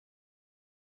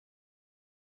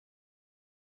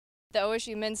The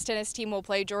OSU men's tennis team will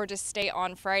play Georgia State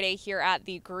on Friday here at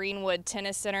the Greenwood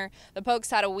Tennis Center. The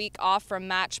Pokes had a week off from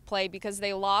match play because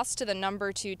they lost to the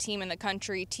 #2 team in the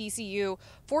country, TCU,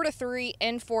 4-3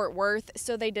 in Fort Worth,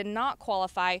 so they did not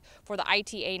qualify for the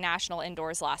ITA National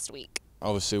Indoors last week.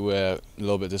 Obviously we're a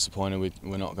little bit disappointed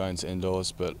we're not going to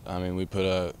indoors, but I mean we put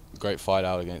a great fight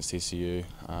out against TCU.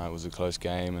 It was a close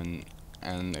game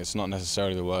and it's not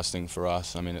necessarily the worst thing for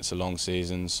us. I mean, it's a long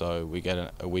season, so we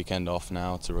get a weekend off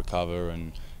now to recover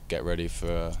and get ready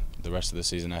for the rest of the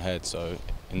season ahead. So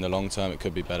in the long term, it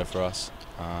could be better for us.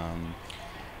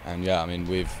 And yeah, I mean,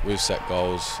 we've set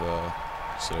goals.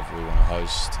 Sort of we want to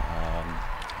host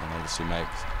and obviously make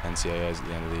NCAAs at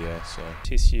the end of the year. So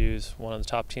TCU is one of the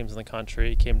top teams in the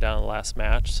country. Came down in the last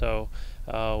match, so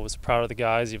was proud of the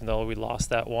guys, even though we lost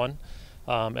that one.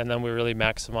 And then we really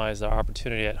maximized our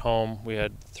opportunity at home. We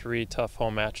had 3 tough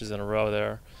home matches in a row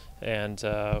there, and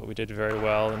we did very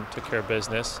well and took care of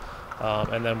business.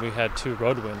 And then we had 2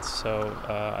 road wins, so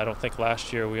I don't think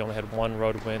last year we only had 1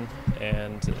 road win,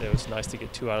 and it was nice to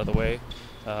get 2 out of the way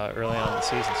early on in the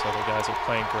season, so the guys are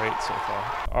playing great so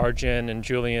far. Arjun and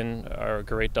Julian are a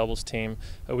great doubles team.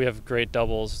 We have great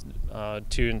doubles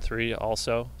 2 and 3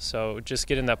 also, so just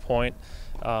getting that point.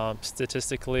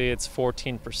 Statistically it's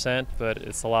 14%, but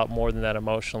it's a lot more than that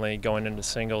emotionally going into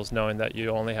singles, knowing that you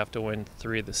only have to win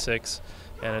 3 of the 6,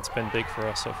 and it's been big for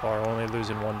us so far, only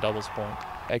losing 1 doubles point.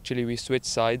 Actually, we switched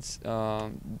sides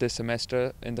this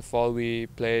semester. In the fall I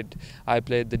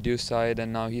played the deuce side,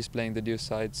 and now he's playing the deuce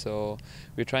side, so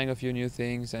we're trying a few new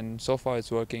things, and so far it's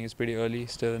working. It's pretty early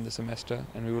still in the semester,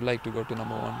 and we would like to go to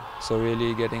 #1. So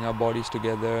really getting our bodies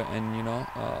together and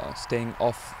staying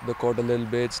off the court a little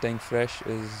bit, staying fresh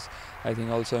is I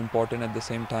think also important at the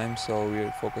same time, so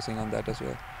we're focusing on that as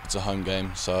well. it's a home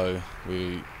game, so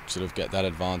we sort of get that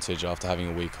advantage after having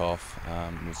a week off.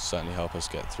 It will certainly help us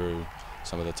get through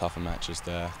some of the tougher matches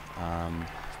there.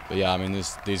 But yeah, I mean,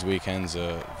 these weekends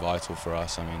are vital for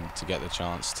us. I mean, to get the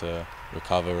chance to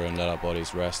recover and let our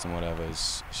bodies rest and whatever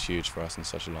is huge for us in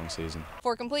such a long season.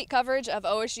 For complete coverage of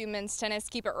OSU men's tennis,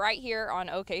 keep it right here on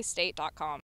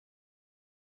OKState.com.